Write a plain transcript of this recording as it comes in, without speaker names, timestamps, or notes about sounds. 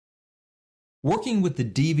Working with the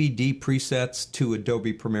DVD presets to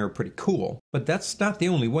Adobe Premiere are pretty cool, but that's not the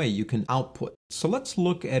only way you can output. So let's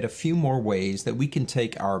look at a few more ways that we can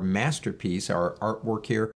take our masterpiece, our artwork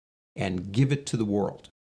here, and give it to the world.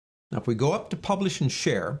 Now, if we go up to Publish and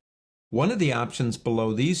Share, one of the options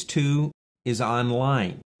below these two is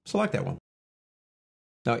Online. Select that one.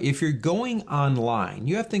 Now, if you're going online,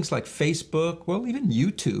 you have things like Facebook, well, even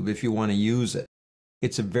YouTube if you want to use it.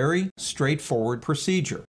 It's a very straightforward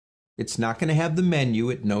procedure. It's not going to have the menu.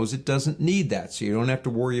 It knows it doesn't need that, so you don't have to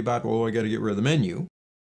worry about, oh, I got to get rid of the menu.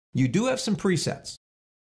 You do have some presets.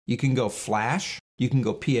 You can go Flash, you can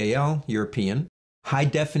go PAL, European, high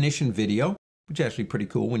definition video, which is actually pretty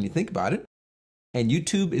cool when you think about it. And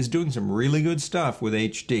YouTube is doing some really good stuff with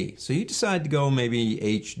HD. So you decide to go maybe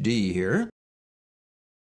HD here.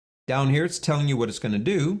 Down here, it's telling you what it's going to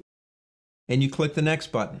do, and you click the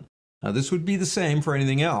next button. Now, this would be the same for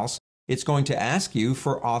anything else. It's going to ask you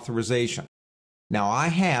for authorization. Now, I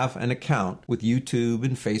have an account with YouTube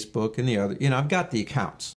and Facebook and the other, I've got the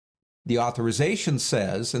accounts. The authorization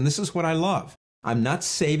says, and this is what I love, I'm not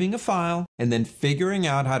saving a file and then figuring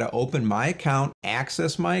out how to open my account,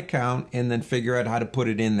 access my account, and then figure out how to put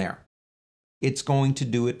it in there. It's going to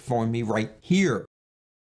do it for me right here.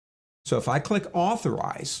 So if I click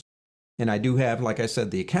Authorize, and I do have, like I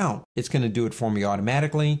said, the account, it's going to do it for me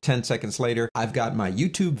automatically. 10 seconds later, I've got my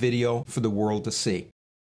YouTube video for the world to see.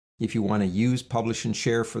 If you want to use Publish and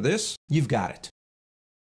Share for this, you've got it.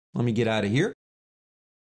 Let me get out of here.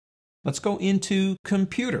 Let's go into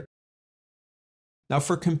Computer. Now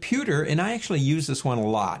for Computer, and I actually use this one a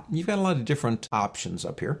lot, you've got a lot of different options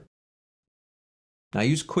up here. Now I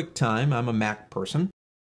use Quicktime. I'm a Mac person,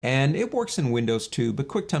 and it works in Windows too, but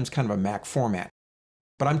QuickTime's kind of a Mac format.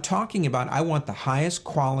 But I'm talking about I want the highest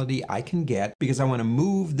quality I can get because I want to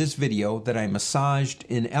move this video that I massaged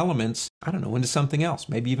in Elements, into something else,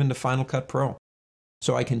 maybe even to Final Cut Pro.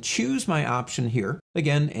 So I can choose my option here.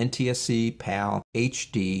 Again, NTSC, PAL,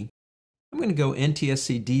 HD. I'm going to go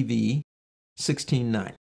NTSC DV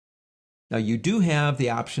 16:9. Now you do have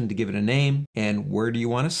the option to give it a name and where do you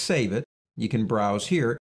want to save it. You can browse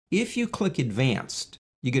here. If you click Advanced,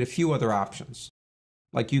 you get a few other options.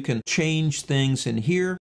 Like you can change things in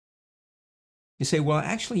here. You say, well,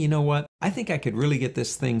 actually, you know what? I think I could really get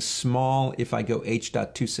this thing small if I go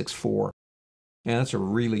H.264. And that's a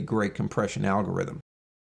really great compression algorithm.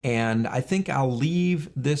 And I think I'll leave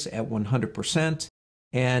this at 100%.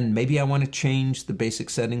 And maybe I want to change the basic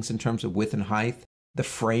settings in terms of width and height. The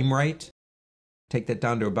frame rate, take that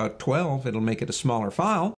down to about 12. It'll make it a smaller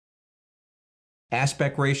file.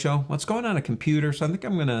 Aspect ratio, well, it's going on a computer, so I think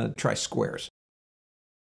I'm going to try squares.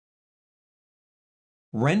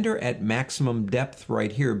 Render at maximum depth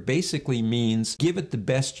right here basically means give it the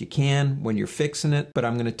best you can when you're fixing it, but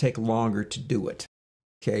I'm going to take longer to do it.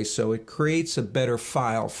 Okay, so it creates a better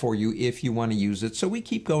file for you if you want to use it. So we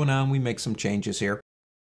keep going on, we make some changes here.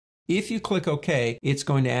 If you click OK, it's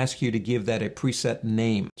going to ask you to give that a preset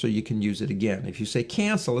name so you can use it again. If you say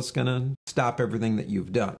cancel, it's going to stop everything that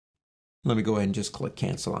you've done. Let me go ahead and just click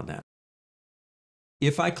cancel on that.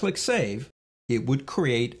 If I click save, it would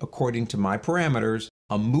create, according to my parameters,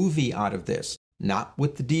 a movie out of this, not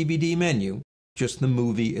with the DVD menu, just the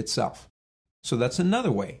movie itself. So that's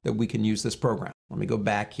another way that we can use this program. Let me go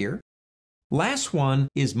back here. Last one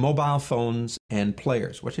is mobile phones and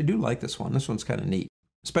players, which I do like this one. This one's kind of neat,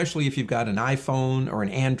 especially if you've got an iPhone or an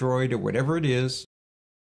Android or whatever it is.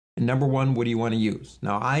 And number one, what do you want to use?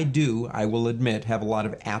 Now I will admit, have a lot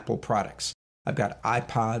of Apple products. I've got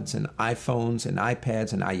iPods and iPhones and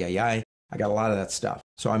iPads and I got a lot of that stuff.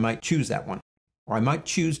 So I might choose that one. Or I might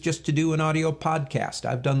choose just to do an audio podcast.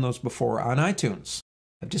 I've done those before on iTunes.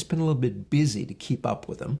 I've just been a little bit busy to keep up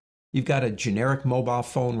with them. You've got a generic mobile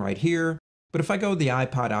phone right here. But if I go the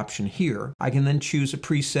iPod option here, I can then choose a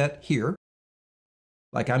preset here.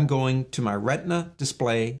 Like I'm going to my Retina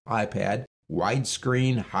display iPad,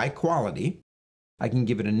 widescreen, high quality. I can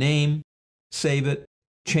give it a name, save it,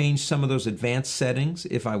 change some of those advanced settings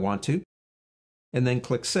if I want to, and then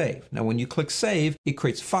click Save. Now when you click Save, it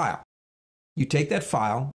creates a file. You take that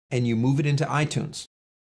file and you move it into iTunes.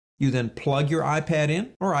 You then plug your iPad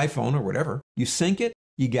in, or iPhone, or whatever. You sync it,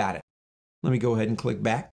 you got it. Let me go ahead and click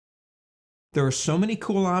back. There are so many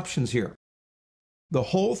cool options here. The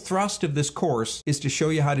whole thrust of this course is to show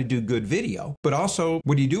you how to do good video, but also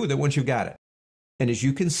what do you do with it once you've got it? And as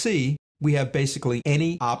you can see, we have basically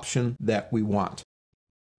any option that we want.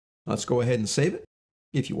 Let's go ahead and save it,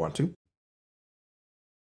 if you want to.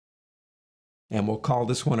 And we'll call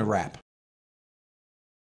this one a wrap.